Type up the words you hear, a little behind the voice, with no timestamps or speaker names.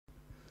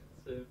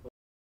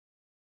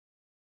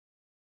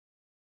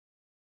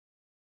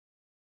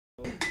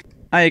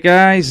Hi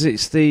guys,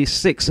 it's the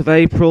 6th of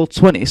April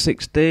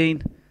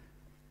 2016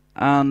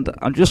 and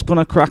I'm just going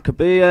to crack a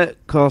beer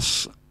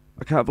because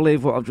I can't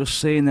believe what I've just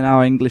seen in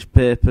our English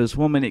papers.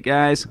 1 minute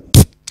guys.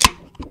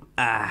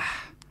 A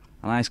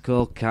nice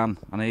cold can.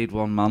 I need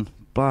one, man.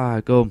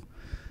 By gum.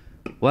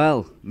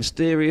 Well,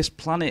 mysterious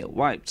planet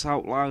wiped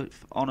out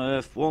life on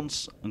Earth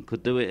once and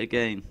could do it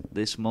again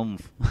this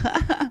month.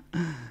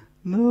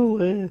 No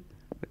way.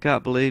 I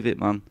can't believe it,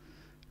 man.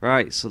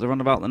 Right, so they're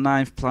on about the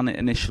 9th planet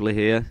initially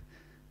here.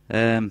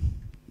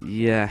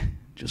 Yeah,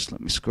 just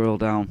let me scroll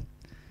down.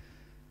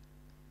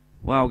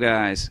 Wow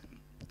guys,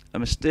 a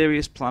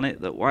mysterious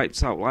planet that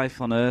wiped out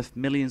life on Earth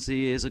millions of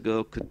years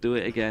ago could do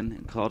it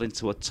again, according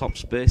to a top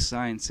space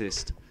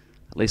scientist.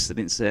 At least they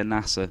didn't say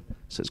NASA,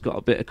 so it's got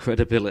a bit of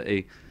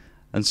credibility.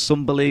 And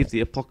some believe the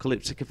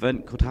apocalyptic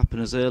event could happen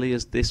as early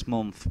as this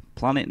month.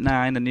 Planet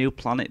 9, a new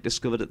planet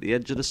discovered at the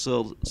edge of the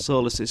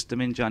solar system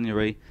in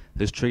January,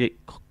 has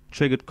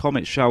triggered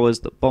comet showers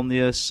that bomb the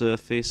Earth's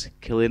surface,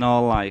 killing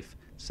all life,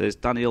 says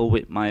Daniel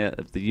Whitmire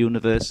of the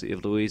University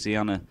of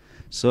Louisiana.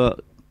 So,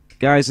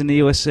 guys in the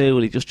USA,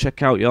 will you just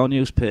check out your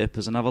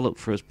newspapers and have a look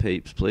for us,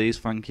 peeps, please?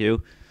 Thank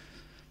you.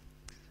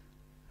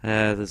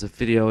 There's a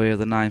video here of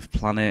the 9th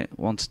planet,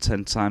 1 to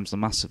 10 times the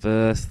mass of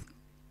Earth.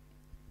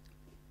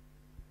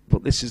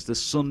 But this is the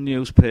Sun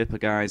newspaper,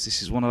 guys.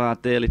 This is one of our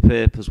daily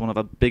papers, one of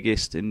our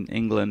biggest in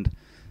England.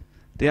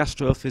 The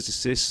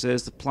astrophysicist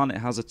says the planet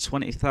has a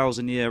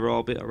 20,000 year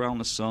orbit around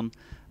the Sun,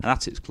 and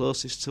at its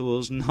closest to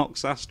us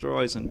knocks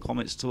asteroids and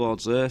comets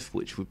towards Earth,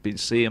 which we've been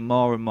seeing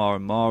more and more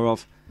and more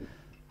of.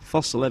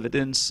 Fossil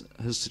evidence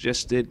has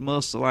suggested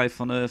most of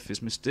life on Earth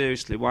is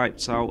mysteriously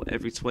wiped out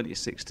every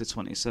 26 to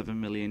 27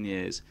 million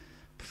years.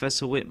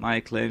 Professor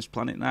Whitmire claims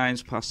Planet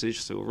 9's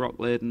passage through a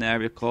rock-laden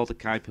area called the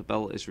Kuiper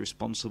Belt is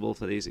responsible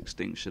for these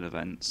extinction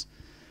events.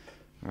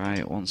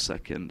 Right, 1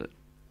 second.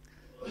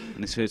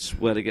 And this is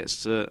where it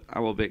gets to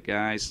our bit,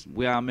 guys.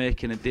 We are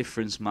making a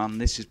difference, man.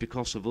 This is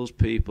because of us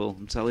people.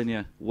 I'm telling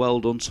you.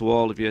 Well done to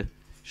all of you. You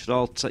should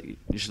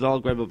all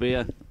grab a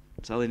beer.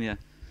 I'm telling you.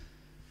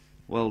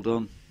 Well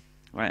done.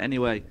 Right,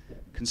 anyway.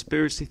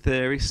 Conspiracy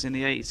theorists in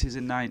the 80s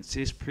and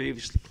 90s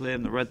previously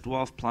claimed the red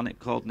dwarf planet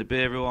called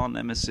NIBIRU or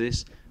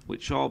Nemesis,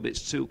 which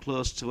orbits too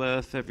close to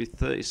Earth every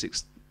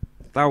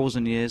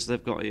 36,000 years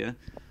they've got here,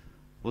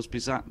 was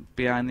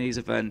behind these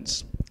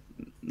events.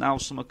 Now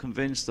some are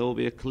convinced there will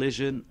be a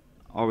collision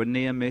or a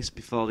near miss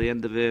before the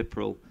end of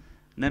April.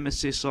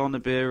 Nemesis or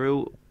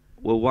Nibiru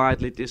were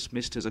widely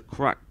dismissed as a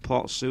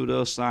crackpot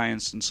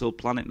pseudoscience until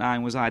Planet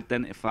 9 was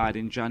identified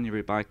in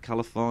January by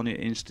California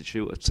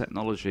Institute of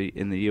Technology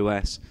in the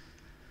US.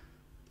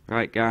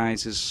 Right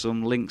guys, there's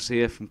some links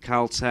here from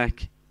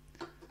Caltech.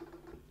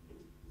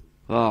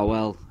 Oh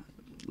well,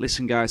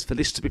 listen guys, for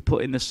this to be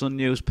put in the Sun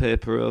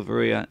newspaper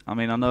over here, I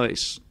mean I know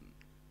it's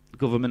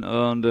government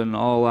owned and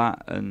all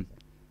that,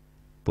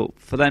 but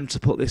for them to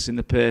put this in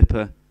the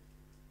paper,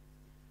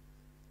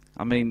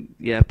 I mean,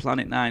 yeah,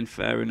 Planet 9,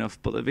 fair enough,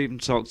 but they've even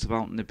talked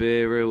about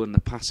Nibiru and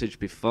the passage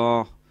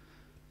before.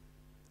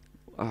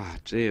 Ah,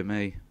 dear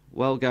me.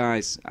 Well,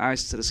 guys,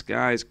 eyes to the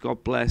skies,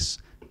 God bless.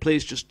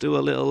 Please just do a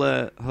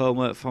little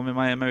homework for me,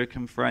 my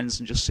American friends,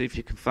 and just see if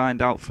you can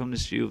find out from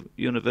this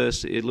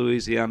University of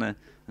Louisiana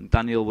and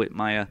Daniel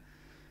Whitmire.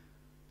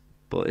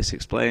 But this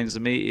explains the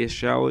meteor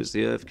showers,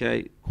 the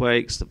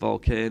earthquakes, the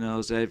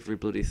volcanoes, every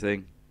bloody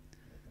thing.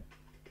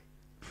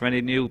 For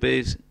any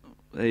newbies,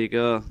 there you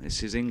go.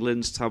 This is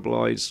England's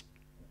tabloids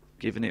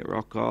giving it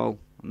rock all.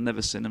 I've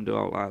never seen them do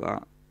out like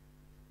that.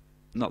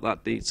 Not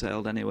that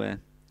detailed anyway.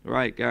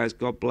 Right guys,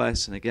 God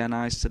bless, and again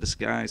eyes to the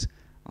skies.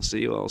 I'll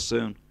see you all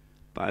soon.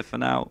 Bye for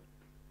now.